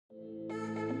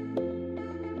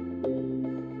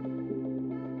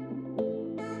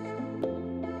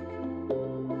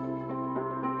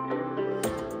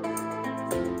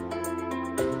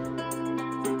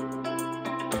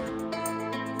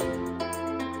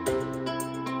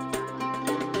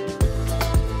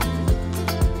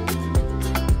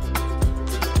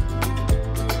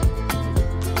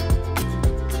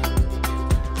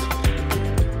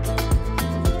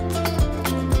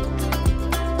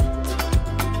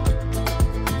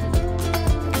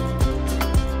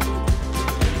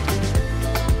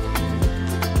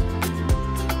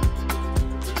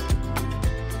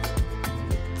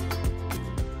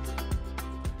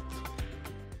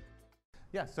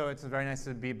so it's very nice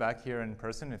to be back here in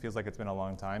person. It feels like it's been a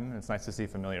long time. It's nice to see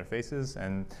familiar faces,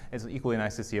 and it's equally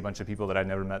nice to see a bunch of people that I've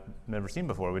never seen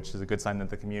before, which is a good sign that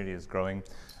the community is growing,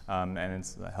 and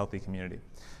it's a healthy community.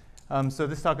 So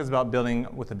this talk is about building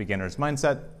with a beginner's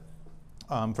mindset.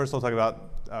 First, I'll talk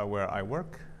about where I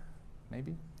work,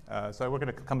 maybe. So I work at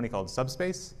a company called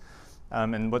Subspace,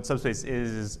 and what Subspace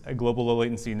is a global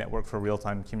low-latency network for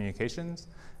real-time communications.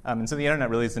 And so the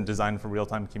internet really isn't designed for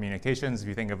real-time communications. If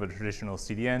you think of a traditional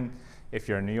CDN, if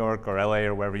you're in New York or LA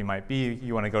or wherever you might be,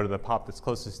 you want to go to the POP that's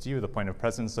closest to you, the point of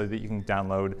presence, so that you can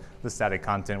download the static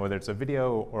content, whether it's a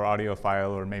video or audio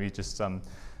file or maybe just a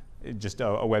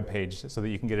web page, so that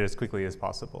you can get it as quickly as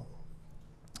possible.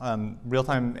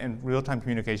 Real-time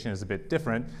communication is a bit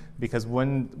different because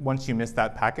once you miss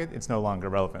that packet, it's no longer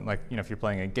relevant. Like, if you're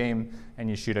playing a game and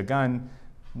you shoot a gun,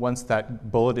 once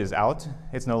that bullet is out,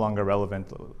 it's no longer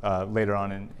relevant later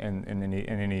on in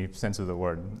any sense of the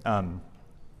word.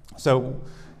 So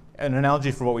an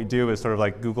analogy for what we do is sort of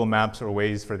like Google Maps or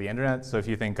Waze for the internet. So if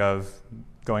you think of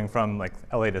going from like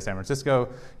LA to San Francisco,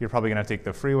 you're probably going to take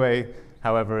the freeway.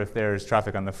 However, if there's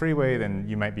traffic on the freeway, then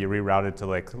you might be rerouted to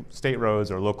like state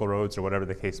roads or local roads or whatever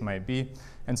the case might be.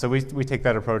 And so we take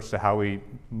that approach to how we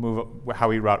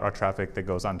route our traffic that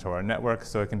goes onto our network,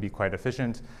 so it can be quite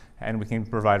efficient, and we can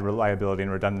provide reliability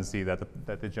and redundancy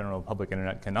that the general public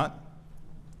internet cannot.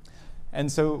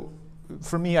 And so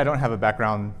for me, I don't have a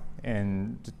background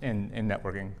in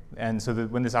networking. And so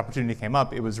when this opportunity came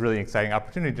up, it was a really exciting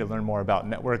opportunity to learn more about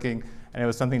networking, and it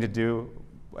was something to do,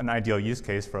 an ideal use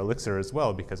case for Elixir as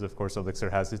well, because of course Elixir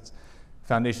has its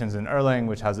foundations in Erlang,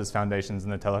 which has its foundations in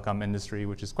the telecom industry,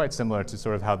 which is quite similar to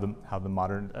sort of how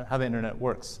the internet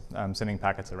works, sending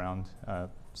packets around,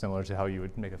 similar to how you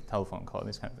would make a telephone call,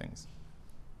 these kind of things.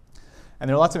 And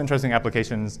there are lots of interesting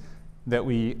applications that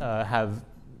we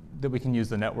that we can use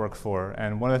the network for.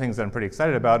 And one of the things that I'm pretty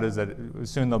excited about is that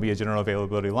soon there'll be a general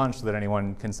availability launch so that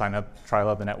anyone can sign up, trial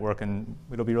out the network, and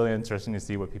it'll be really interesting to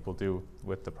see what people do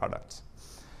with the product.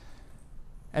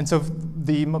 And so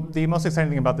the most exciting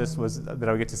thing about this was that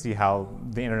I would get to see how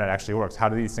the internet actually works. How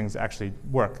do these things actually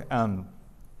work? And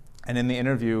in the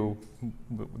interview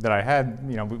that I had,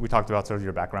 we talked about sort of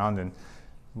your background and,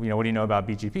 what do you know about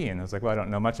BGP? And I was like, well, I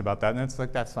don't know much about that. And it's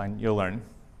like, that's fine, you'll learn.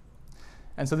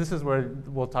 And so this is where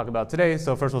we'll talk about today.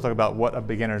 So first we'll talk about what a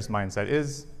beginner's mindset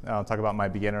is. I'll talk about my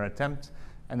beginner attempt,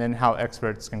 and then how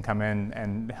experts can come in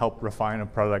and help refine a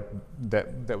product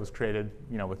that was created,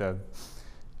 with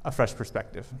a fresh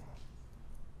perspective.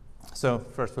 So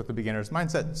first with the beginner's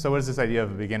mindset. So what is this idea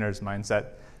of a beginner's mindset?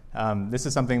 This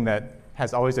is something that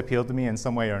has always appealed to me in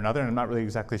some way or another, and I'm not really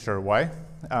exactly sure why.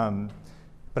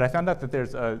 But I found out that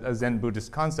there's a Zen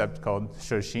Buddhist concept called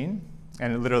Shoshin,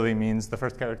 and it literally means, the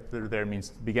first character there means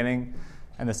beginning,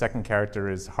 and the second character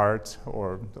is heart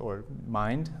or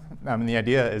mind. And the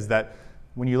idea is that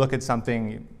when you look at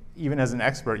something, even as an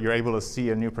expert, you're able to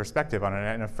see a new perspective on it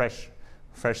and a fresh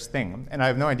thing. And I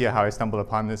have no idea how I stumbled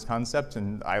upon this concept,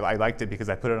 and I liked it because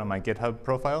I put it on my GitHub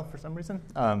profile for some reason.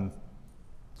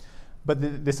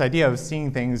 But this idea of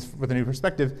seeing things with a new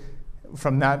perspective,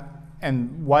 from that,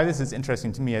 and why this is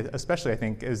interesting to me, especially I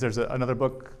think, is there's another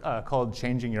book called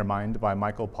Changing Your Mind by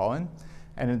Michael Pollan.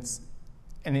 And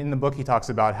in the book he talks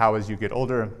about how as you get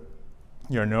older,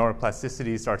 your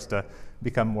neuroplasticity starts to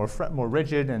become more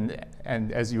rigid,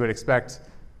 and as you would expect,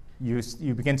 you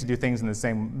begin to do things in the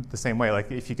same way.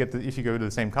 Like if you go to the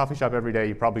same coffee shop every day,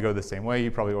 you probably go the same way, you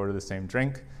probably order the same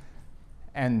drink.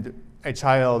 And a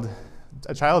child's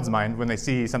mind, when they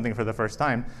see something for the first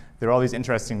time, there are all these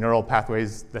interesting neural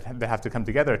pathways that have to come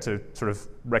together to sort of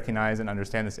recognize and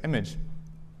understand this image.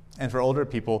 And for older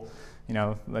people,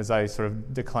 as I sort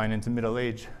of decline into middle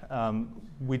age,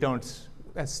 we don't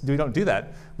do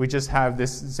that. We just have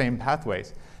this same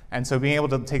pathways. And so being able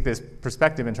to take this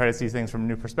perspective and try to see things from a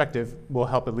new perspective will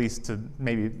help at least to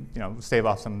maybe stave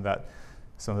off some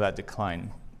of that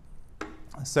decline.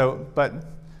 So, but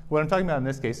what I'm talking about in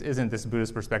this case isn't this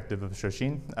Buddhist perspective of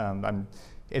Shoshin.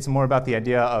 It's more about the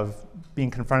idea of being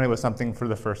confronted with something for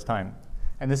the first time.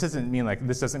 And this doesn't mean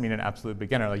an absolute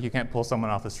beginner. Like you can't pull someone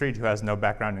off the street who has no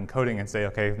background in coding and say,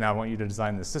 okay, now I want you to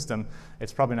design this system.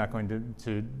 It's probably not going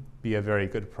to be a very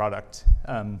good product.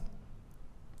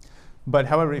 But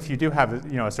however, if you do have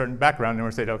a certain background, and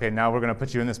we're saying, okay, now we're going to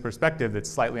put you in this perspective that's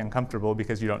slightly uncomfortable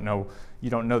because you don't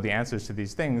know the answers to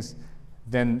these things,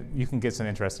 then you can get some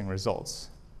interesting results.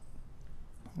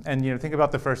 And think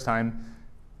about the first time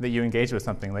that you engage with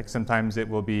something. Like sometimes it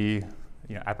will be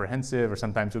apprehensive, or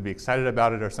sometimes you'll be excited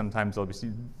about it, or sometimes it'll be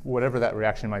whatever that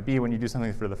reaction might be. When you do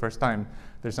something for the first time,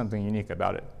 there's something unique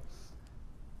about it.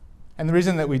 And the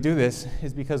reason that we do this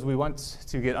is because we want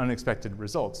to get unexpected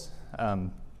results.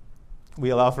 We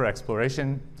allow for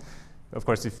exploration. Of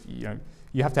course, if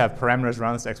you have to have parameters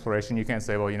around this exploration. You can't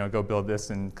say, well, go build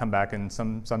this and come back in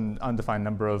some undefined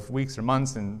number of weeks or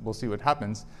months, and we'll see what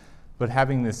happens. But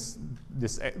having this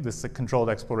controlled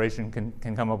exploration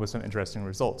can come up with some interesting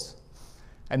results.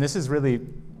 And this is really,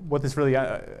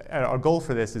 our goal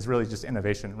for this is really just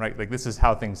innovation, right? Like this is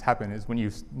how things happen, is when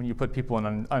you put people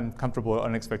in uncomfortable,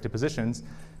 unexpected positions,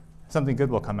 something good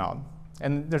will come out.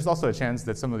 And there's also a chance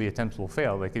that some of the attempts will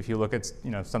fail. Like if you look at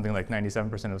something like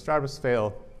 97% of startups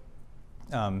fail,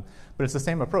 but it's the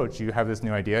same approach. You have this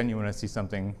new idea and you want to see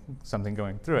something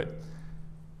going through it.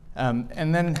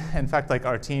 And then, in fact, like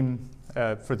our team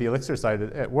for the Elixir side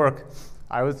at work,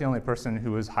 I was the only person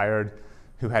who was hired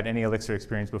who had any Elixir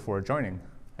experience before joining.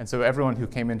 And so everyone who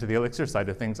came into the Elixir side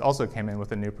of things also came in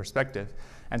with a new perspective.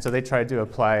 And so they tried to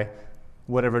apply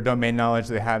whatever domain knowledge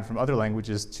they had from other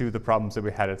languages to the problems that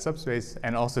we had at Subspace,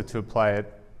 and also to apply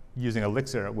it using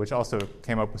Elixir, which also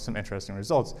came up with some interesting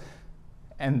results.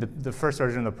 And the first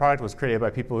version of the product was created by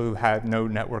people who had no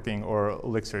networking or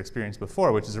Elixir experience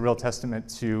before, which is a real testament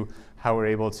to how we're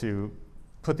able to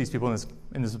put these people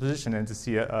in this position and to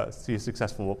see a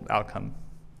successful outcome.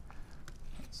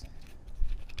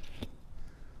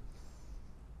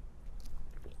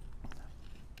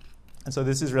 And so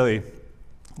this is really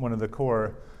one of the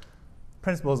core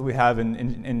principles we have in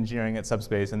engineering at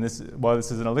Subspace. And while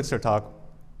this is an Elixir talk,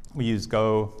 we use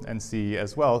Go and C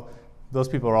as well. Those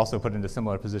people are also put into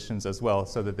similar positions as well,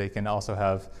 so that they can also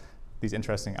have these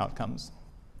interesting outcomes.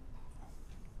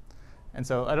 And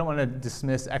so I don't want to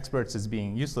dismiss experts as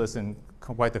being useless, and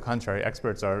quite the contrary.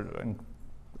 Experts are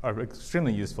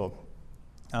extremely useful.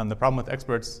 The problem with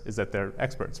experts is that they're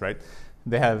experts, right?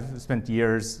 They have spent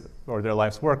years or their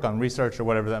life's work on research or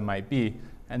whatever that might be.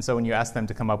 And so when you ask them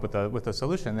to come up with a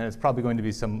solution, then it's probably going to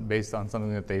be based on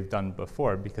something that they've done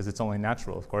before, because it's only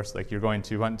natural, of course. Like, you're going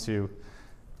to want to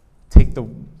take the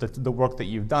work that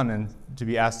you've done, and to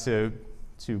be asked to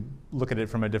look at it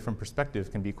from a different perspective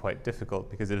can be quite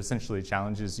difficult, because it essentially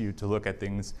challenges you to look at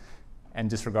things and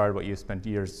disregard what you've spent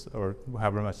years or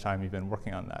however much time you've been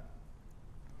working on that.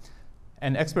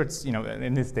 And experts,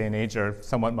 in this day and age, are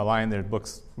somewhat maligned. There are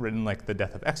books written like The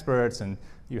Death of Experts, and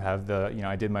you have the,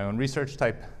 I did my own research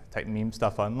type meme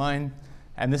stuff online.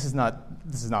 And this is not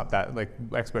that. Like,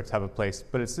 experts have a place,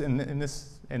 but it's in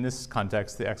this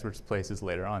context, the expert's place is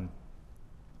later on.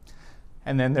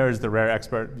 And then there's the rare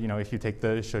expert. If you take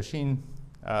the Shoshin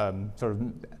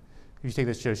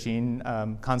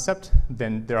concept,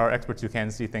 then there are experts who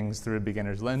can see things through a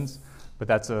beginner's lens, but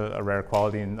that's a rare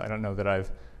quality, and I don't know that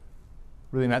I've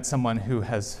really met someone who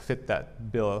has fit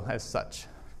that bill as such.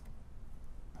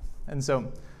 And so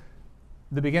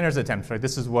the beginner's attempt, right?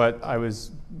 This is what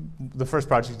the first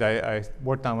project I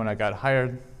worked on when I got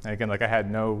hired. And again, like, I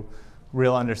had no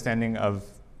real understanding of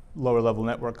lower level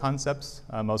network concepts.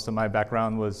 Most of my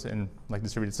background was in like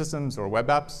distributed systems or web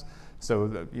apps.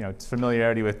 So it's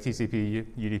familiarity with TCP,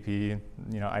 UDP,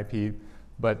 IP,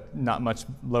 but not much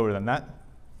lower than that.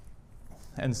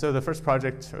 And so the first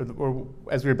project, or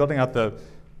as we were building out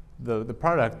the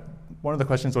product, one of the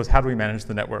questions was, how do we manage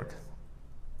the network?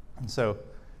 And so,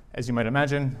 as you might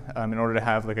imagine, in order to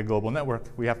have like a global network,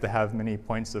 we have to have many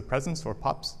points of presence, or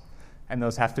POPs, and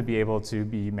those have to be able to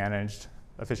be managed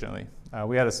efficiently.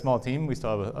 We had a small team. We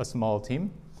still have a small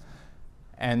team.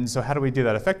 And so how do we do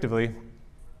that effectively?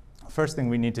 First thing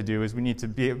we need to do is we need to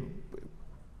be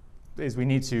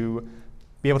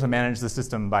able to manage the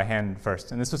system by hand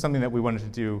first. And this was something that we wanted to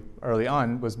do early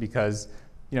on, was because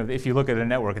if you look at a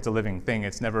network, it's a living thing.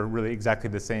 It's never really exactly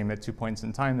the same at 2 points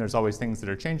in time. There's always things that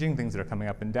are changing, things that are coming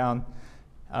up and down.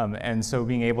 And so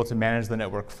being able to manage the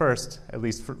network first, at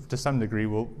least to some degree,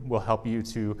 will help you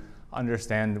to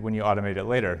understand when you automate it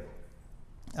later.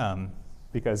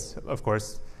 Because, of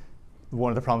course, one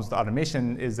of the problems with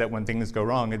automation is that when things go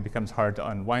wrong, it becomes hard to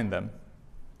unwind them.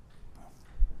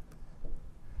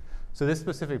 So this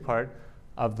specific part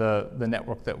of the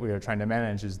network that we are trying to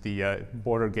manage is the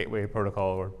Border Gateway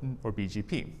Protocol, or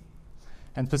BGP.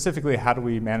 And specifically, how do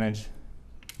we manage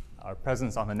our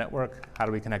presence on the network? How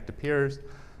do we connect to peers,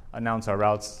 announce our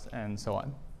routes, and so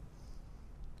on?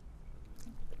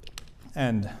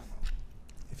 And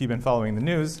if you've been following the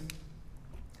news,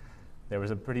 there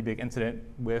was a pretty big incident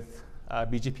with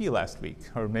BGP last week,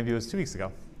 or maybe it was 2 weeks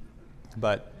ago.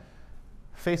 But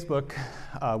Facebook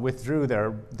withdrew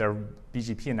their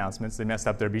BGP announcements. They messed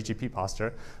up their BGP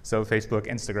posture. So Facebook,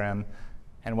 Instagram,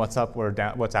 and WhatsApp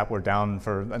were down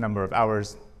for a number of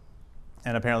hours.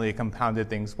 And apparently it compounded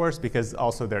things worse, because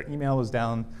also their email was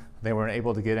down. They weren't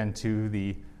able to get into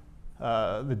the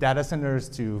data centers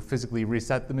to physically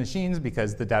reset the machines,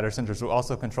 because the data centers were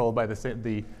also controlled by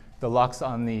the The locks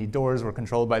on the doors were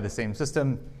controlled by the same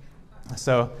system.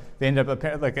 So they ended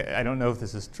up, like, I don't know if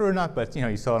this is true or not, but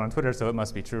you saw it on Twitter, so it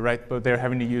must be true, right? But they're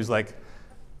having to use like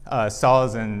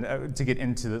saws and to get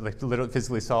into the, like, to literally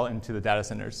physically saw into the data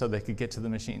centers so they could get to the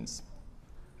machines.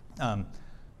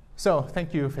 So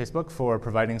thank you, Facebook, for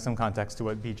providing some context to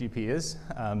what BGP is.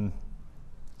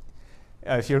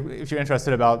 If you're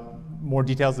interested about more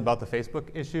details about the Facebook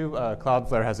issue,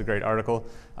 Cloudflare has a great article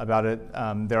about it.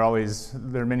 There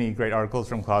are many great articles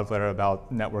from Cloudflare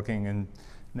about networking and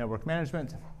network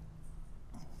management.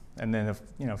 And then,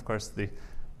 of course,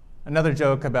 another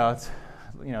joke about,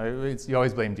 you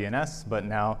always blame DNS, but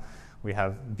now we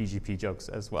have BGP jokes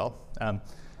as well.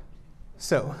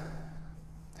 So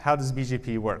how does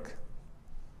BGP work?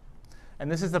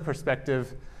 And this is the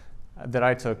perspective that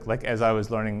I took, like, as I was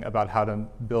learning about how to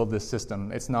build this system.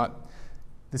 This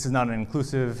is not an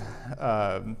inclusive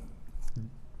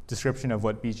description of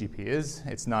what BGP is.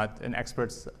 It's not an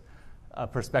expert's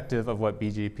perspective of what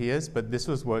BGP is, but this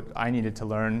was what I needed to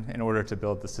learn in order to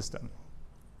build the system.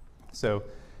 So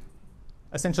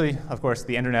essentially, of course,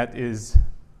 the internet is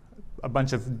a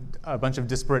bunch of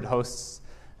disparate hosts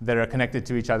that are connected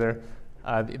to each other.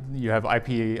 You have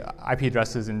IP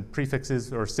addresses and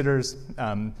prefixes or sitters,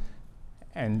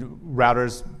 and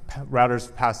routers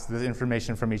pass the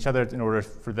information from each other in order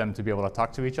for them to be able to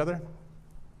talk to each other.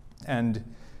 And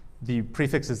the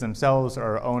prefixes themselves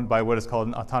are owned by what is called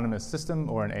an autonomous system,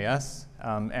 or an AS.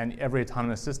 And every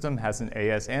autonomous system has an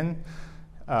ASN,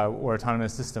 or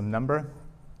autonomous system number.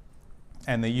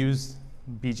 And they use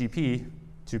BGP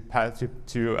to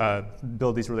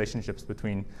build these relationships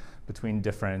between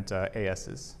different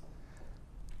ASs.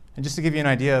 And just to give you an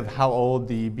idea of how old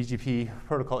the BGP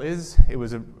protocol is, it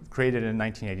was created in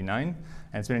 1989, and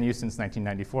it's been in use since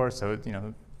 1994, so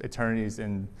eternities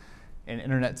in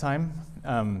internet time.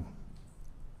 And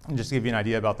just to give you an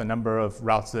idea about the number of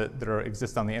routes that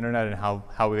exist on the internet and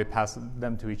how they pass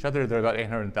them to each other, there are about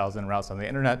 800,000 routes on the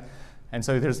internet, and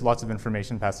so there's lots of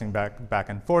information passing back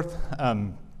and forth.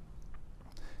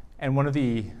 And one of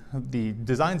the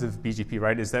designs of BGP,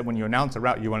 right, is that when you announce a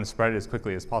route, you want to spread it as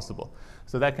quickly as possible.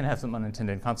 So that can have some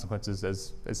unintended consequences,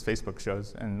 as Facebook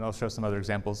shows, and I'll show some other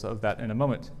examples of that in a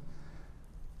moment.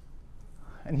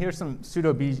 And here's some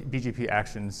pseudo BGP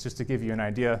actions, just to give you an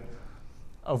idea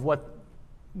of what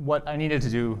I needed to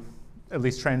do, at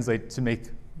least translate, to make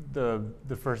the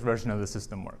first version of the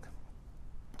system work.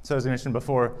 So as I mentioned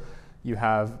before, you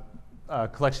have a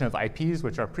collection of IPs,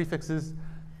 which are prefixes,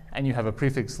 and you have a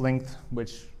prefix length,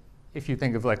 which, if you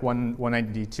think of like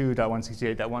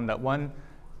 192.168.1.1,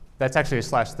 that's actually a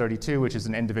 /32, which is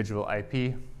an individual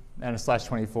IP, and a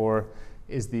 /24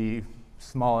 is the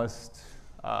smallest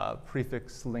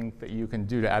prefix length that you can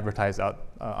do to advertise out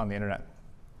on the internet.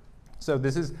 So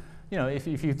this is, if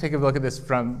you take a look at this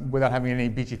without having any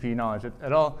BGP knowledge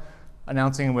at all,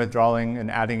 announcing and withdrawing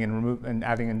and adding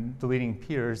and deleting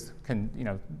peers can,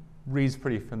 reads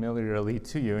pretty familiarly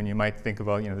to you, and you might think of,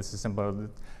 this is simple.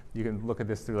 You can look at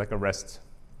this through like a REST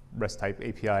type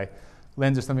API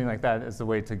lens or something like that as a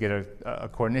way to get a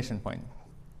coordination point.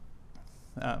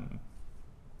 And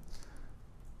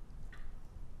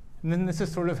then this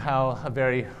is sort of how a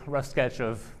very rough sketch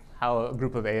of how a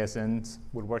group of ASNs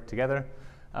would work together.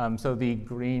 So the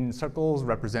green circles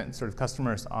represent sort of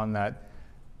customers on that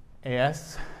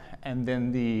AS, and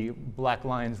then the black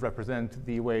lines represent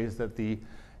the ways that the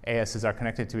ASs are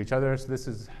connected to each other. So this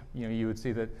is, you would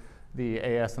see that the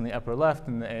AS on the upper left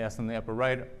and the AS on the upper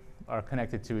right are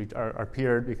connected to are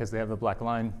paired because they have the black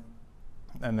line,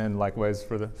 and then likewise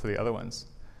for the other ones.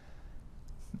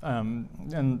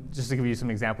 And just to give you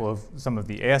some example of some of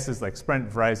the ASs, like Sprint,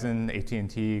 Verizon,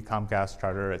 AT&T, Comcast,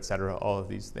 Charter, et cetera, all of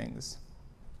these things.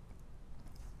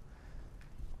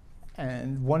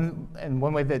 And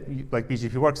one way that like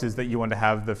BGP works is that you want to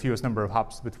have the fewest number of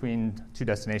hops between two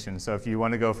destinations. So if you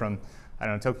want to go from, I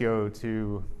don't know, Tokyo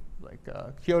to like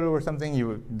Kyoto or something, you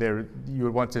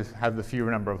would want to have the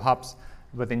fewer number of hops,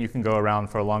 but then you can go around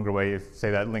for a longer way if, say,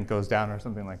 that link goes down or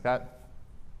something like that.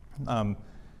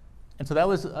 And so that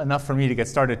was enough for me to get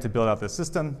started to build out this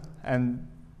system.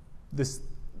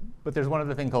 But there's one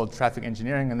other thing called traffic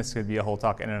engineering, and this could be a whole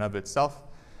talk in and of itself.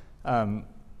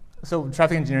 So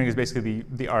traffic engineering is basically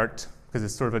the art, because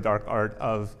it's sort of a dark art,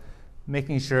 of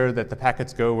making sure that the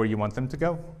packets go where you want them to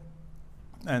go.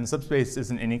 And Subspace is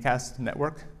an anycast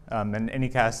network. And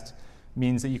anycast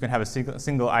means that you can have a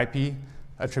single IP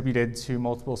attributed to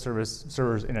multiple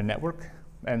servers in a network.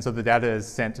 And so the data is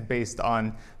sent based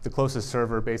on the closest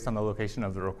server based on the location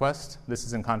of the request. This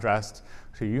is in contrast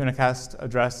to a unicast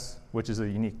address, which is a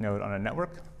unique node on a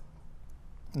network.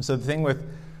 And so the thing with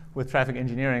with traffic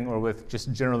engineering or with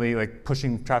just generally like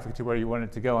pushing traffic to where you want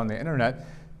it to go on the internet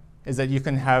is that you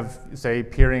can have, say,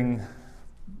 peering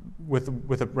with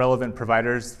relevant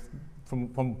providers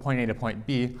from point A to point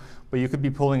B, but you could be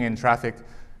pulling in traffic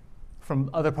from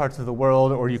other parts of the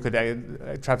world, or you could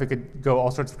traffic could go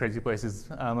all sorts of crazy places.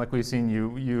 Like we've seen,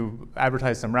 you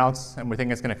advertise some routes, and we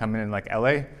think it's going to come in like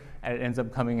LA, and it ends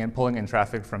up coming in, pulling in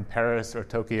traffic from Paris or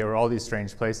Tokyo or all these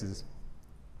strange places.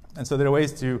 And so there are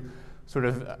ways to sort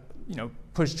of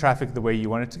push traffic the way you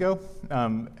want it to go.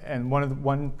 And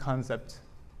one concept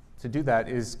to do that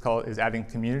is adding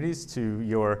communities to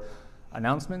your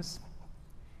announcements.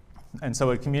 And so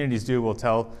what communities do will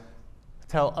tell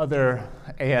other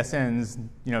ASNs,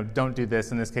 don't do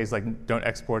this. In this case, like don't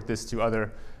export this to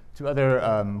other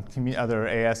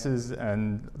ASs.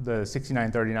 And the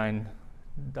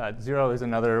 6939.0 is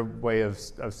another way of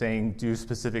saying do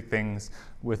specific things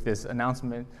with this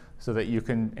announcement so that you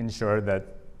can ensure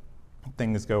that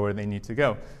things go where they need to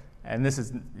go. And this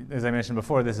is, as I mentioned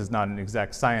before, this is not an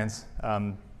exact science.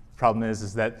 Problem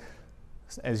is that,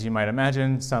 as you might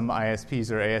imagine, some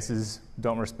ISPs or ASs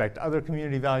don't respect other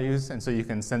community values, and so you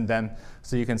can send them,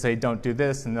 so you can say don't do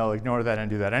this, and they'll ignore that and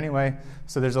do that anyway.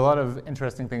 So there's a lot of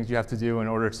interesting things you have to do in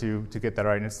order to get that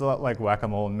right, and it's a lot like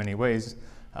whack-a-mole in many ways.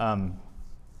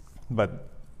 But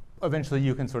eventually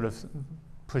you can sort of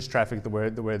push traffic the way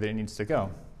that it needs to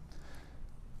go.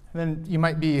 And then you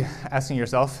might be asking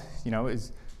yourself,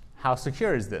 how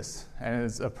secure is this? And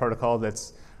it's a protocol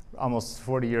that's almost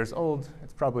 40 years old.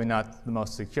 It's probably not the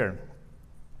most secure.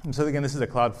 And so again, this is a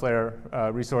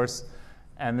Cloudflare resource,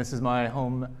 and this is my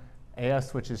home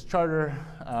AS, which is Charter,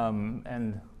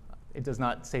 and it does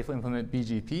not safely implement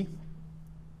BGP,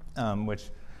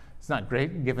 which is not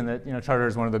great, given that Charter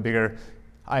is one of the bigger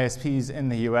ISPs in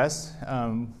the US,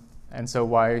 and so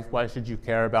why should you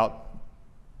care about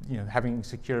having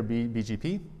secure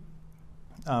BGP?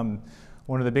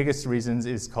 One of the biggest reasons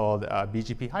is called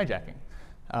BGP hijacking.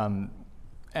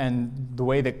 And the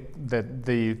way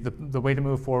the way to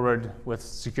move forward with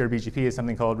secure BGP is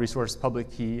something called Resource Public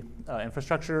Key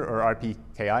Infrastructure, or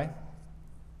RPKI.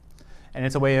 And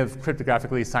it's a way of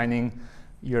cryptographically signing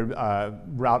your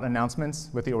route announcements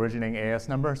with the originating AS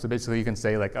number. So basically you can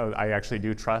say like, oh, I actually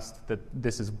do trust that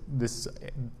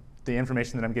the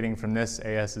information that I'm getting from this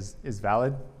AS is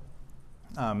valid.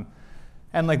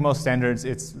 And like most standards,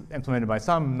 it's implemented by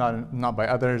some, not by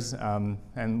others,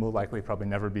 and will likely probably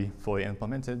never be fully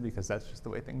implemented because that's just the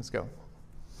way things go.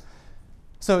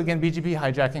 So again, BGP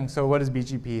hijacking. So what is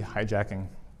BGP hijacking?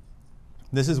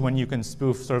 This is when you can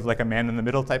spoof sort of like a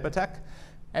man-in-the-middle type attack.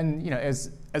 And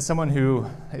as someone who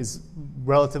is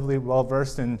relatively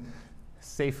well-versed in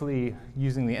safely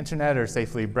using the internet or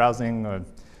safely browsing, or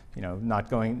not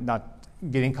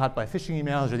getting caught by phishing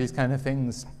emails or these kind of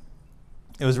things,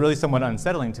 it was really somewhat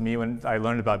unsettling to me when I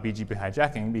learned about BGP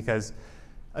hijacking, because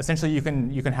essentially you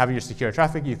can have your secure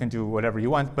traffic, you can do whatever you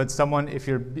want, but if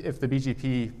the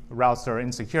BGP routes are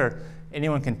insecure,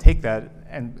 anyone can take that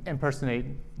and impersonate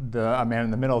a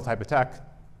man-in-the-middle type attack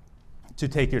to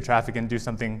take your traffic and do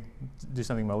something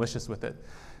malicious with it.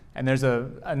 And there's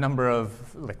a number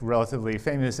of relatively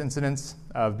famous incidents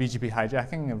of BGP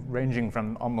hijacking, ranging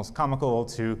from almost comical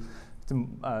to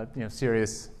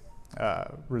serious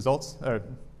results or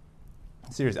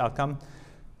serious outcome.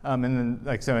 And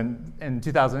then, in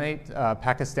 2008,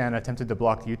 Pakistan attempted to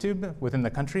block YouTube within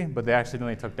the country, but they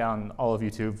accidentally took down all of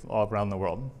YouTube all around the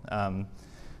world.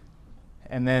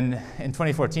 And then in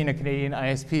 2014, a Canadian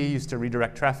ISP used to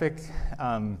redirect traffic,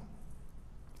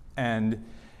 and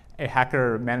a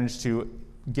hacker managed to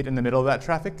get in the middle of that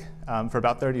traffic for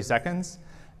about 30 seconds,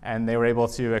 and they were able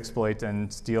to exploit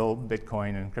and steal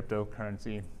Bitcoin and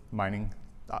cryptocurrency mining,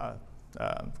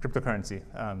 cryptocurrency.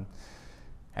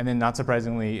 And then, not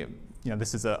surprisingly,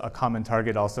 this is a common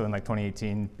target also in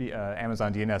 2018.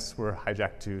 Amazon DNS were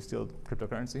hijacked to steal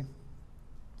cryptocurrency.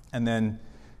 And then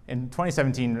in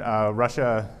 2017,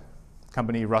 Russia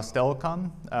company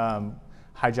Rostelecom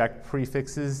hijacked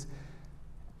prefixes,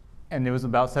 and it was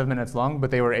about 7 minutes long, but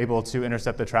they were able to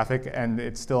intercept the traffic, and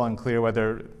it's still unclear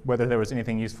whether there was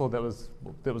anything useful that was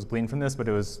gleaned from this, but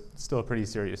it was still a pretty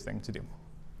serious thing to do.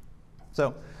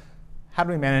 So how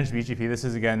do we manage BGP? This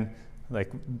is, again,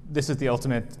 this is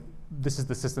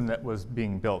the system that was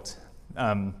being built.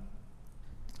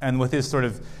 And with this sort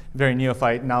of very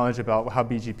neophyte knowledge about how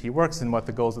BGP works and what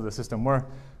the goals of the system were,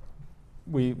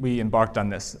 we embarked on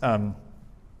this.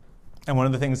 And one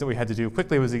of the things that we had to do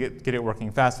quickly was to get it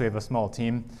working fast. We have a small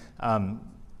team.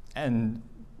 And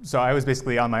so I was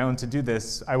basically on my own to do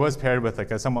this. I was paired with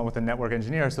someone with a network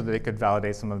engineer so that they could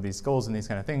validate some of these goals and these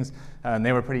kind of things. And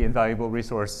they were a pretty invaluable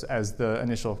resource as the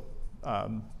initial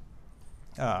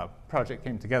project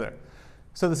came together.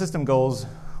 So the system goals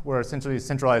were essentially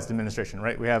centralized administration,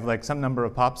 right? We have like some number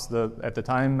of POPs. At the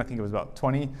time, I think it was about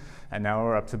 20, and now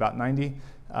we're up to about 90.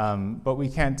 But we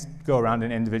can't go around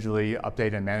and individually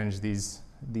update and manage these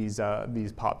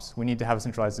POPs. We need to have a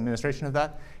centralized administration of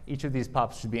that. Each of these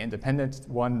POPs should be independent.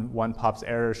 One POP's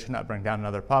error should not bring down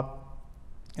another POP.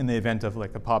 In the event of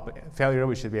like a POP failure,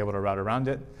 we should be able to route around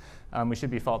it. We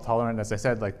should be fault tolerant, as I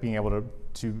said, like being able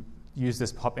to use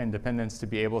this POP independence to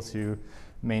be able to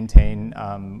maintain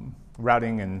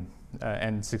routing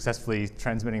and successfully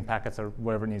transmitting packets or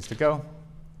wherever it needs to go.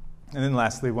 And then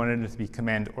lastly, wanted it to be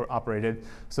command or operated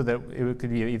so that it could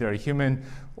be either a human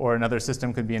or another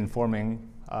system could be informing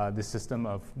this system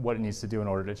of what it needs to do in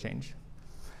order to change.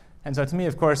 And so to me,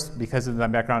 of course, because of my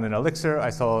background in Elixir, I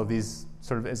saw these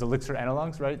sort of as Elixir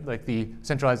analogs, right? Like the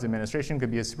centralized administration could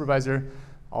be a supervisor.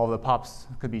 All the POPs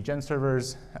could be gen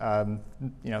servers.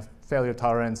 Failure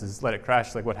tolerance is let it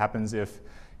crash, like what happens if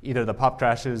either the POP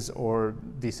crashes or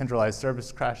the centralized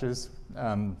service crashes.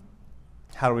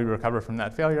 How do we recover from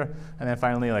that failure? And then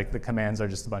finally, like the commands are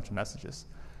just a bunch of messages.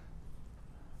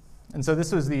 And so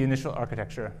this was the initial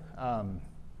architecture.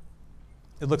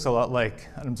 It looks a lot like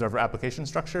an observer application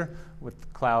structure,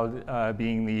 with cloud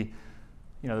being the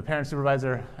parent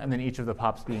supervisor, and then each of the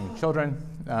POPs being children.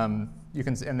 And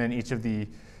then each of the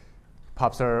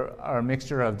POPs are a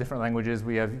mixture of different languages.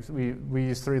 We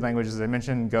use 3 languages, as I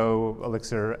mentioned: Go,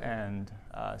 Elixir, and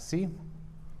C.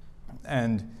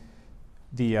 And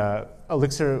the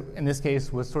Elixir, in this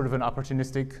case, was sort of an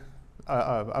opportunistic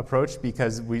approach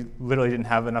because we literally didn't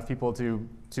have enough people to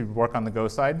work on the Go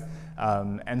side.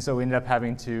 And so we ended up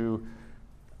having to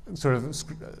sort of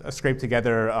scrape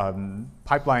together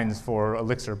pipelines for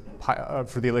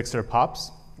the Elixir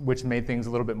POPs, which made things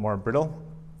a little bit more brittle.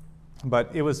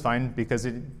 But it was fine because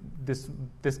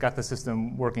this got the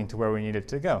system working to where we needed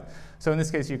to go. So in this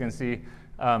case, you can see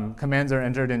commands are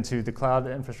entered into the cloud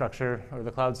infrastructure or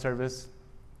the cloud service.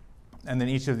 And then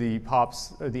each of the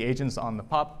POPs, or the agents on the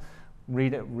POP,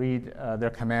 read their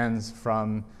commands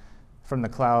from the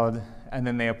cloud, and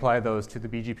then they apply those to the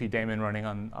BGP daemon running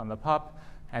on the POP.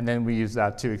 And then we use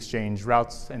that to exchange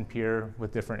routes and peer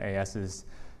with different ASs.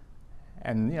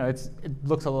 And it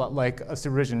looks a lot like a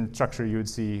supervision structure you would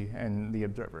see in the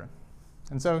observer.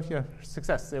 And so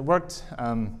success. It worked.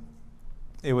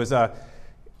 We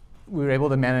were able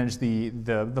to manage the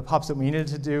POPs that we needed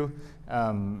to do.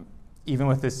 Even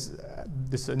with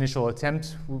this initial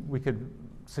attempt, we could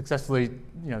successfully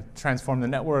transform the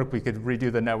network. We could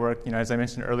redo the network. As I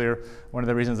mentioned earlier, one of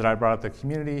the reasons that I brought up the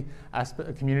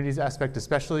communities aspect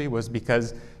especially was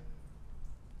because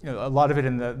a lot of it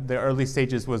in the early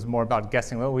stages was more about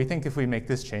guessing. Well, we think if we make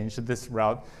this change to this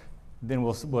route, then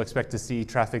we'll expect to see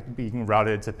traffic being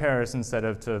routed to Paris instead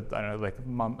of to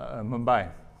Mumbai.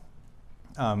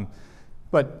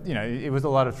 But it was a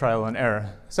lot of trial and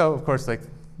error. So of course,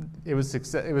 it was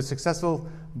successful,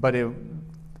 but it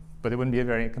wouldn't be a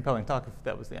very compelling talk if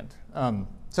that was the end.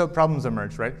 So problems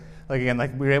emerged, right? We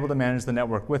were able to manage the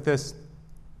network with this,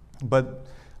 but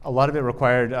a lot of it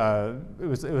required, it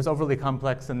was overly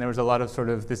complex, and there was a lot of sort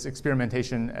of this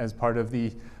experimentation as part of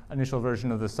the initial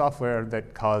version of the software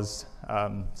that caused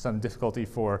some difficulty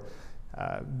for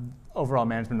overall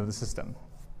management of the system.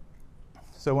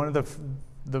 So one of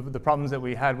the problems that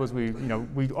we had was we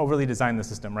overly designed the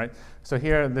system, right? So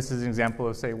here, this is an example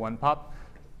of, say, one POP.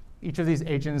 Each of these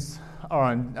agents are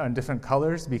on different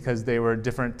colors because they were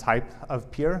different type of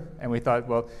peer, and we thought,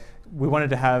 well, we wanted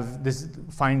to have this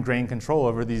fine-grained control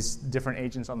over these different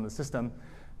agents on the system,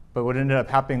 but what ended up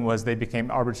happening was they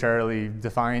became arbitrarily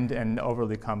defined and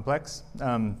overly complex.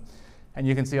 And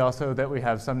you can see also that we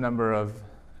have some number of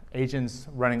agents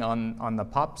running on the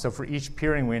POP. So for each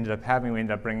peering we ended up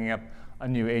bringing up a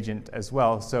new agent as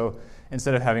well. So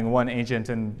instead of having one agent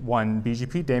and one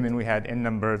BGP daemon, we had n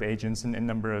number of agents and n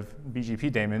number of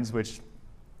BGP daemons, which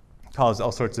caused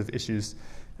all sorts of issues.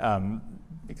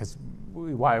 Because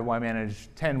why manage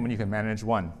 10 when you can manage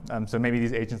 1? So maybe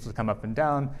these agents would come up and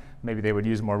down. Maybe they would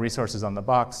use more resources on the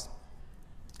box.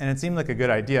 And it seemed like a good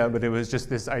idea, but it was just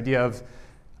this idea of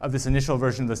this initial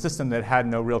version of the system that had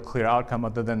no real clear outcome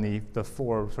other than the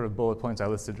 4 sort of bullet points I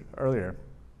listed earlier.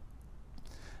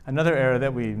 Another error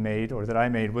that we made, or that I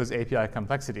made, was API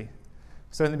complexity.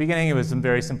 So in the beginning, it was some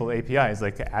very simple APIs,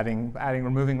 like adding,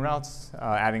 removing routes,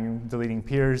 deleting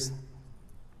peers.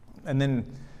 And then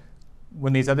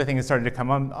when these other things started to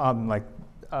come on, like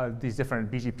these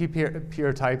different BGP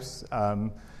peer types,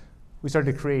 we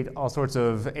started to create all sorts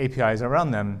of APIs around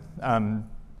them, and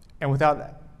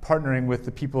without partnering with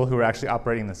the people who were actually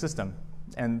operating the system.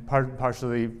 And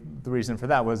partially the reason for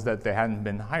that was that they hadn't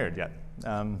been hired yet.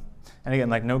 And again,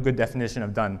 like no good definition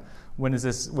of done. When is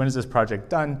this project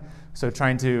done? So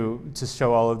trying to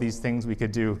show all of these things we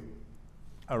could do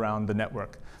around the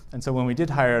network. And so when we did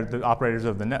hire the operators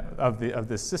of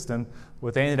this system,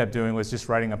 what they ended up doing was just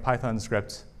writing a Python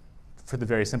script for the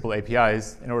very simple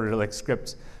APIs in order to like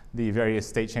script the various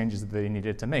state changes that they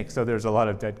needed to make. So there's a lot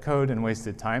of dead code and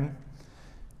wasted time.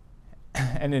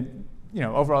 And it,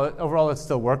 overall it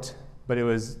still worked, but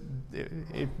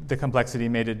the complexity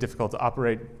made it difficult to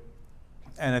operate.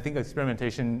 And I think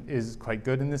experimentation is quite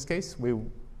good in this case.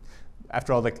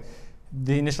 After all, like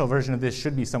the initial version of this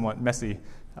should be somewhat messy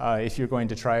if you're going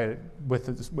to try it with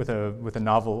a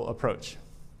novel approach.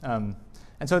 And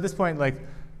so at this point, like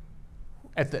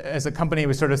as a company,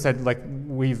 we sort of said, like,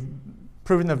 we've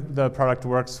proven the product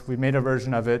works. We've made a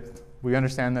version of it. We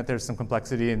understand that there's some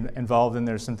complexity involved, and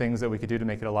there's some things that we could do to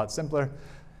make it a lot simpler.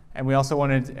 And we also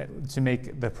wanted to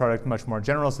make the product much more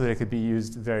general so that it could be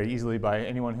used very easily by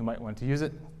anyone who might want to use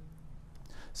it.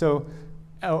 So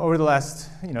over the last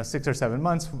 6 or 7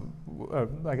 months,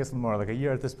 I guess more like a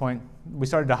year at this point, we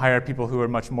started to hire people who are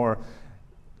much more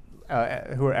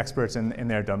who are experts in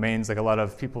their domains, like a lot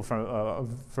of people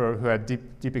who had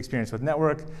deep experience with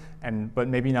network, but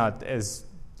maybe not as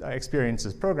experienced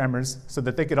as programmers, so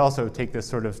that they could also take this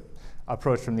sort of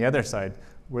approach from the other side,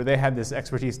 where they had this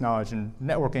expertise, knowledge in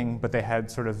networking, but they had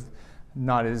sort of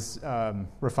not as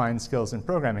refined skills in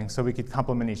programming, so we could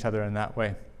complement each other in that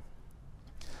way.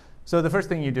 So the first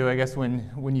thing you do, I guess,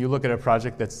 when you look at a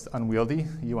project that's unwieldy,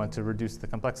 you want to reduce the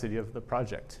complexity of the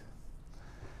project.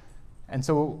 And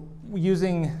so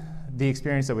using the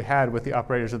experience that we had with the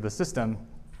operators of the system,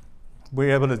 we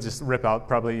were able to just rip out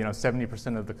probably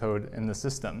 70% of the code in the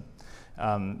system,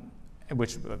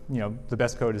 which the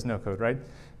best code is no code, right?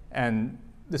 And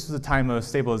this was a time of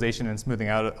stabilization and smoothing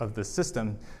out of the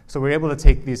system. So we were able to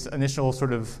take these initial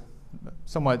sort of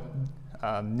somewhat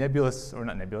nebulous, or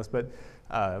not nebulous, but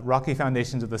rocky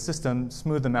foundations of the system,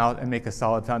 smooth them out, and make a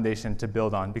solid foundation to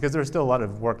build on, because there's still a lot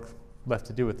of work left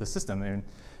to do with the system.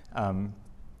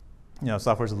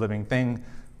 Software's a living thing.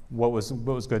 What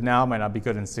was good now might not be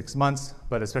good in 6 months,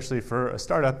 but especially for a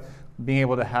startup, being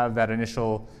able to have that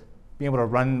being able to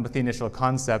run with the initial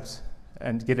concept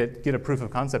and get a proof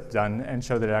of concept done and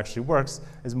show that it actually works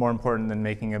is more important than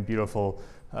making a beautiful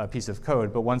piece of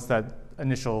code. But once that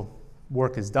initial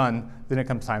work is done, then it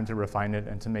comes time to refine it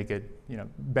and to make it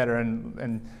better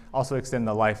and also extend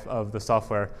the life of the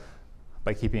software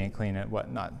by keeping it clean and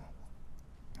whatnot.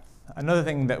 Another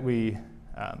thing that we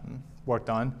worked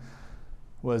on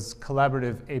was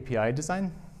collaborative API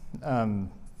design.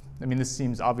 This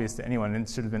seems obvious to anyone, and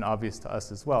it should have been obvious to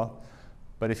us as well.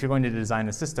 But if you're going to design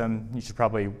a system, you should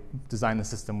probably design the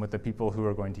system with the people who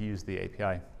are going to use the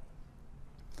API.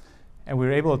 And we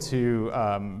were able to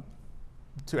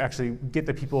actually get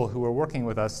the people who were working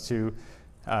with us to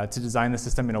design the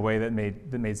system in a way that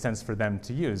made sense for them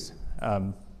to use.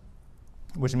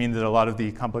 Which means that a lot of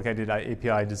the complicated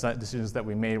API decisions that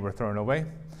we made were thrown away.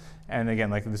 And again,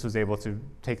 like this was able to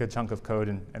take a chunk of code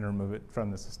and remove it from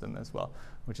the system as well,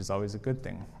 which is always a good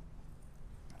thing.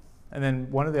 And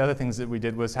then one of the other things that we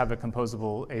did was have a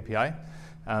composable API.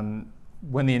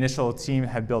 When the initial team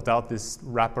had built out this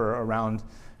wrapper around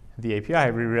the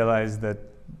API, we realized that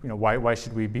why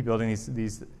should we be building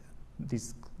these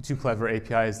too clever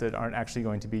APIs that aren't actually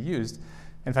going to be used?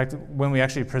 In fact, when we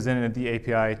actually presented the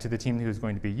API to the team who was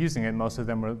going to be using it, most of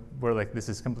them were like, this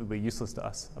is completely useless to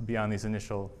us beyond these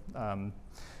initial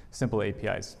simple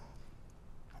APIs.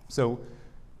 So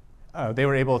they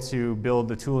were able to build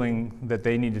the tooling that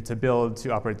they needed to build to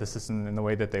operate the system in the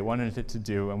way that they wanted it to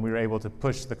do, and we were able to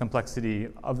push the complexity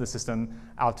of the system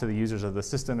out to the users of the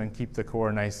system and keep the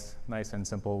core nice and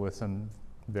simple with some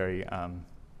very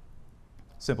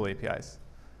simple APIs.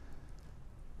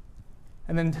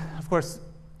 And then, of course,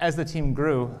 as the team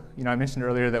grew, I mentioned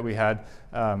earlier that we had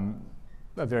a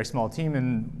very small team,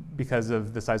 and because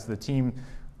of the size of the team,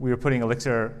 we were putting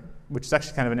Elixir, which is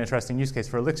actually kind of an interesting use case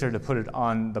for Elixir, to put it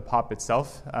on the POP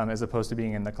itself, as opposed to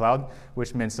being in the cloud,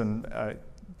 which meant some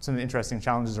interesting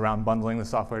challenges around bundling the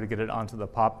software to get it onto the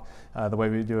POP, the way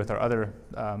we do with our other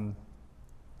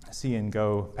C and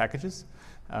Go packages.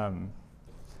 But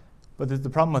the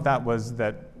problem with that was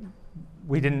that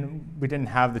we didn't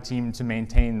have the team to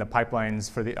maintain the pipelines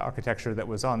for the architecture that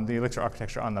was on the Elixir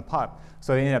architecture on the POP.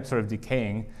 So they ended up sort of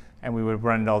decaying, and we would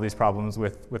run into all these problems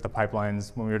with the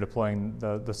pipelines when we were deploying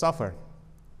the software.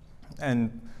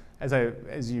 And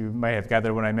as you might have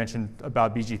gathered when I mentioned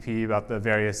about BGP, about the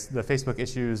Facebook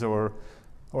issues or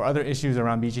other issues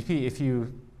around BGP, if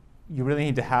you really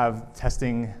need to have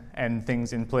testing and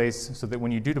things in place so that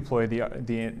when you do deploy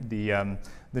the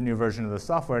new version of the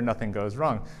software, nothing goes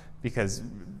wrong. Because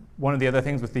one of the other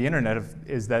things with the internet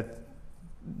is that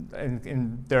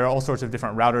there are all sorts of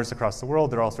different routers across the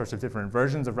world. There are all sorts of different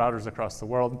versions of routers across the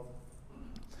world.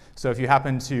 So if you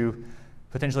happen to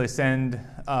potentially send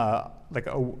like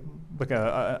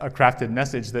a crafted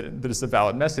message that is a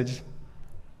valid message,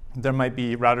 there might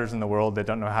be routers in the world that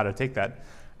don't know how to take that.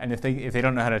 And if they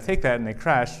don't know how to take that and they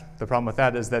crash, the problem with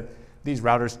that is that these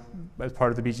routers, as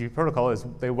part of the BGP protocol, is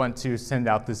they want to send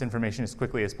out this information as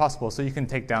quickly as possible so you can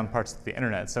take down parts of the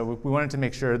internet. So we wanted to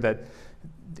make sure that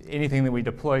anything that we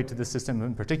deployed to the system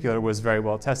in particular was very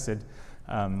well tested.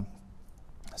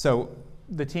 So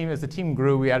as the team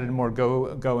grew, we added more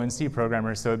Go and C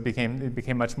programmers, so it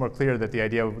became much more clear that the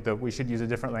idea that we should use a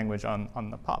different language on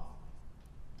the POP.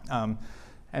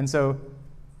 And so,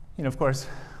 of course,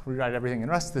 we write everything in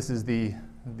Rust. This is the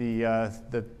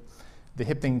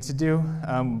hip thing to do.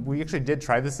 We actually did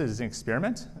try this as an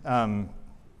experiment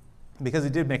because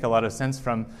it did make a lot of sense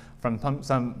from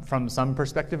some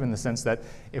perspective, in the sense that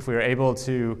if we were able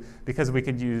to, because we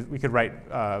could write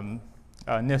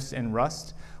NIFs in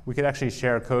Rust, we could actually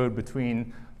share code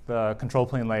between the control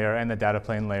plane layer and the data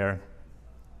plane layer,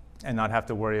 and not have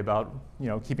to worry about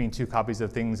keeping 2 copies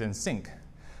of things in sync.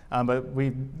 But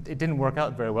it didn't work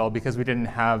out very well because we didn't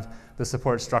have the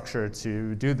support structure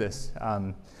to do this.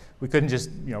 We couldn't just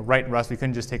write Rust. We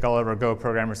couldn't just take all of our Go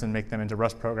programmers and make them into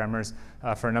Rust programmers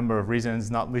for a number of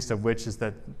reasons, not least of which is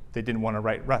that they didn't want to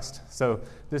write Rust. So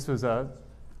this was a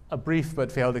brief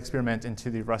but failed experiment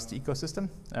into the Rust ecosystem.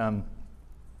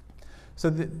 So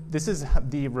this is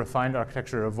the refined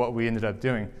architecture of what we ended up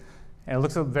doing. And it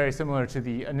looks very similar to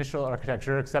the initial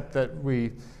architecture, except that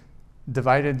we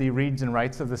divided the reads and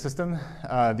writes of the system.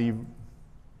 The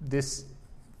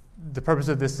purpose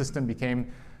of this system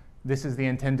became, this is the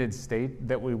intended state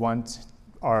that we want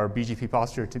our BGP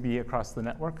posture to be across the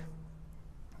network,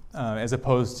 as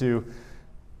opposed to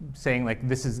saying like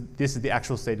this is the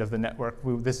actual state of the network.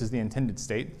 This is the intended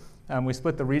state. We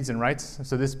split the reads and writes,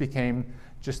 so this became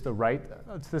just the write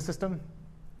to the system.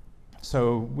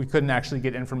 So we couldn't actually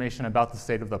get information about the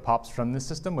state of the POPs from this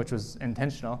system, which was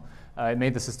intentional. It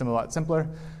made the system a lot simpler.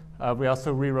 We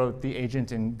also rewrote the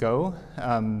agent in Go,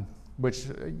 which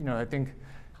I think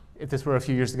if this were a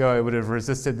few years ago, I would have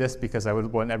resisted this because I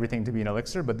would want everything to be in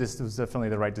Elixir, but this was definitely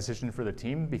the right decision for the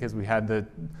team because we had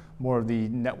more of the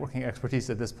networking expertise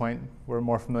at this point. We're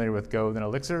more familiar with Go than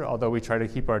Elixir, although we try to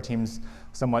keep our teams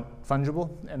somewhat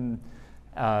fungible, and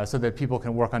so that people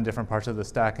can work on different parts of the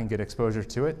stack and get exposure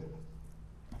to it.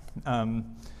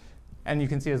 And you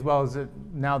can see as well as that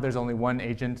now there's only one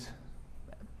agent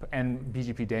and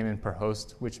BGP daemon per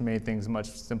host, which made things much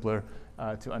simpler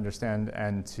to understand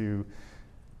and to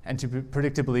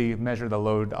predictably measure the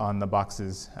load on the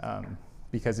boxes.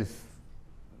 Because if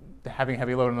having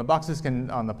heavy load on the boxes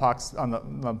on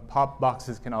the POP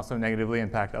boxes can also negatively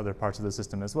impact other parts of the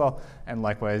system as well. And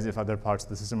likewise, if other parts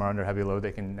of the system are under heavy load,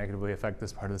 they can negatively affect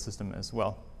this part of the system as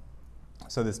well.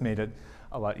 So this made it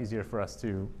a lot easier for us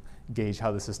to gauge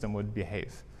how the system would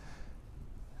behave.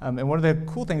 And one of the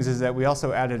cool things is that we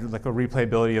also added like a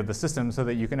replayability of the system so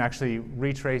that you can actually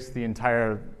retrace the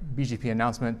entire BGP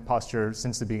announcement posture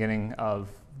since the beginning of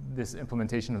this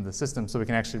implementation of the system, so we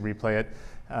can actually replay it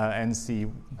and see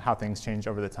how things change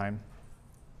over the time.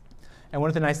 And one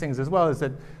of the nice things as well is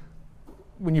that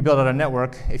when you build out a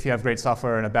network, if you have great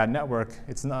software and a bad network,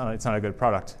 it's not a good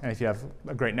product. And if you have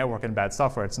a great network and bad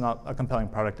software, it's not a compelling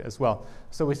product as well.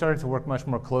 So we started to work much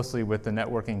more closely with the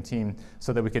networking team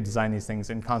so that we could design these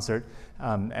things in concert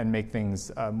and make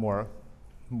things more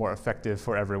effective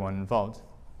for everyone involved.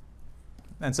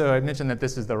 And so I mentioned that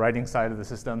this is the writing side of the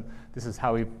system. This is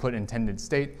how we put intended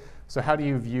state. So how do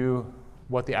you view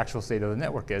what the actual state of the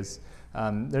network is?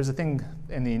 There's a thing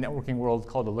in the networking world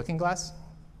called a looking glass.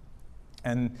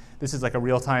 And this is like a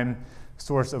real-time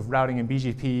source of routing and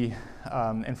BGP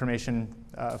information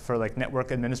for like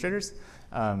network administrators.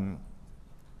 And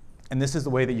this is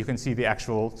the way that you can see the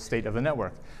actual state of the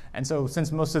network. And so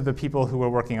since most of the people who were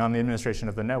working on the administration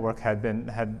of the network had been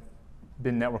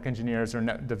network engineers or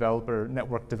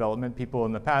network development people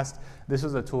in the past, this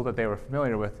was a tool that they were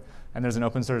familiar with. And there's an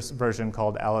open source version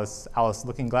called Alice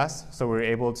Looking Glass. So we were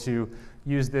able to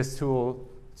use this tool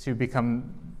to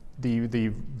become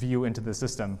the view into the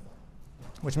system,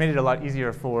 which made it a lot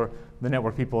easier for the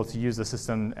network people to use the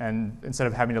system. And instead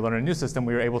of having to learn a new system,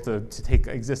 we were able to take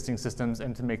existing systems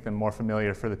and to make them more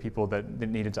familiar for the people that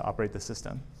needed to operate the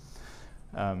system.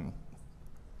 And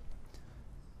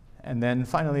then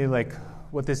finally, like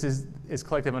what this is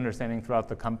collective understanding throughout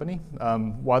the company.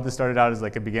 While this started out as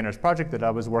like a beginner's project that I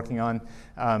was working on,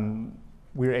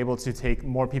 we were able to take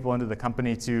more people into the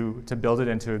company to build it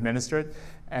and to administer it.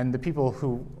 And the people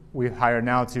who we hire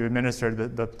now to administer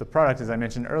the product, as I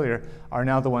mentioned earlier, are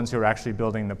now the ones who are actually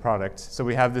building the product. So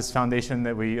we have this foundation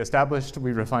that we established,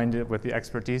 we refined it with the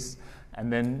expertise,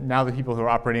 and then now the people who are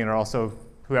operating are also,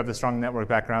 who have the strong network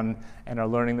background and are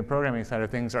learning the programming side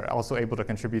of things, are also able to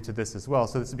contribute to this as well.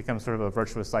 So this becomes sort of a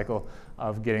virtuous cycle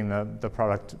of getting the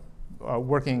product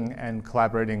working and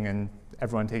collaborating and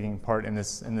everyone taking part in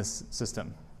this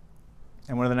system.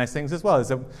 And one of the nice things as well is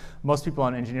that most people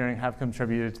in engineering have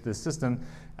contributed to this system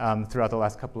throughout the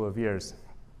last couple of years.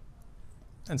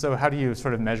 And so how do you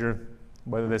sort of measure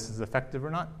whether this is effective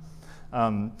or not?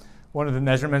 One of the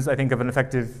measurements, I think, of an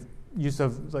effective use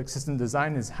of like system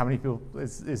design is how many people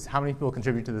how many people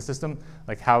contribute to the system.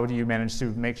 Like, how do you manage to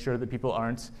make sure that people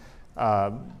aren't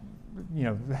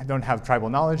don't have tribal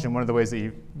knowledge? And one of the ways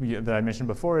that I mentioned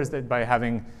before is that by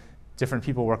having different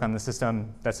people work on the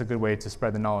system, that's a good way to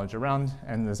spread the knowledge around.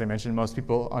 And as I mentioned, most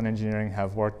people on engineering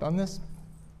have worked on this,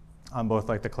 on both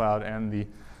like the cloud and the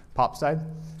POP side.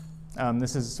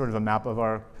 This is sort of a map of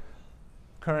our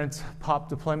current POP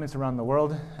deployments around the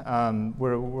world.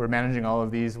 We're managing all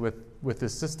of these with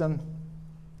this system.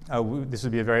 This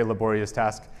would be a very laborious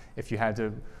task if you had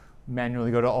to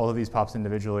manually go to all of these POPs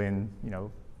individually and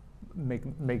make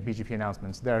BGP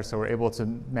announcements there. So we're able to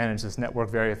manage this network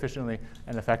very efficiently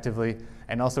and effectively.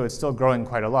 And also it's still growing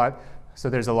quite a lot. So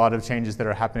there's a lot of changes that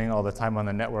are happening all the time on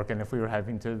the network. And if we were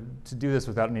having to do this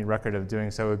without any record of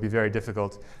doing so, it would be very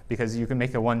difficult, because you can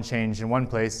make one change in one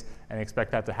place and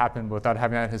expect that to happen, but without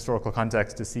having that historical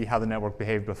context to see how the network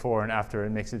behaved before and after, it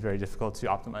makes it very difficult to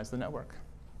optimize the network.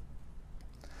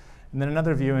 And then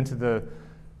another view into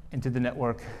the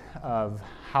network of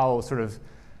how sort of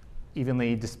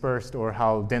evenly dispersed or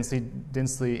how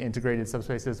densely integrated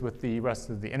subspaces with the rest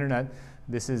of the internet.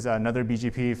 This is another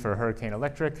BGP for Hurricane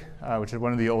Electric, which is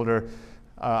one of the older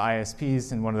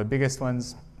ISPs and one of the biggest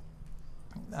ones.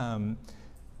 You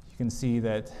can see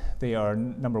that they are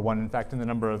number one, in fact, in the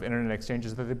number of internet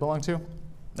exchanges that they belong to.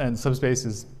 And Subspace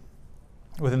is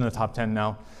within the top 10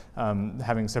 now,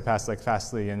 having surpassed like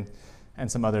Fastly and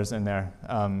some others in there.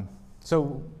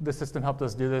 So the system helped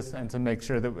us do this and to make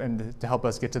sure that, and to help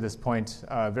us get to this point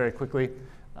very quickly.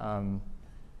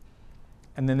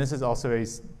 And then this is also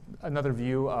another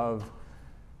view of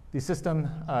the system.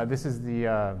 This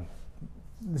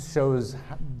shows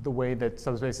the way that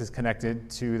Subspace is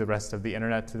connected to the rest of the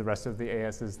internet, to the rest of the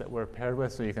ASs that we're paired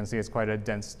with. So you can see it's quite a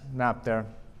dense map there.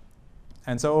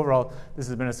 And so overall, this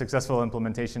has been a successful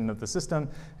implementation of the system,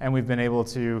 and we've been able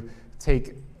to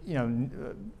take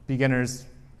beginners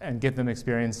and give them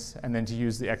experience, and then to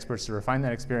use the experts to refine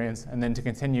that experience, and then to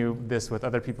continue this with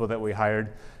other people that we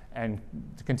hired, and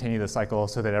to continue the cycle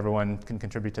so that everyone can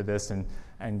contribute to this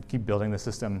and keep building the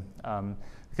system.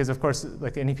 Because of course,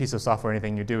 like any piece of software,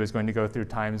 anything you do is going to go through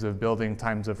times of building,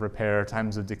 times of repair,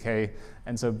 times of decay.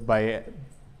 And so by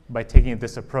taking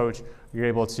this approach, you're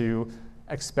able to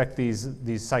expect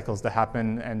these cycles to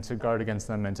happen and to guard against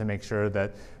them and to make sure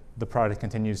that the product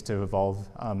continues to evolve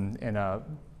in a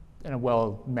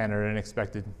well-mannered and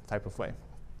expected type of way.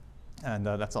 And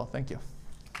that's all. Thank you.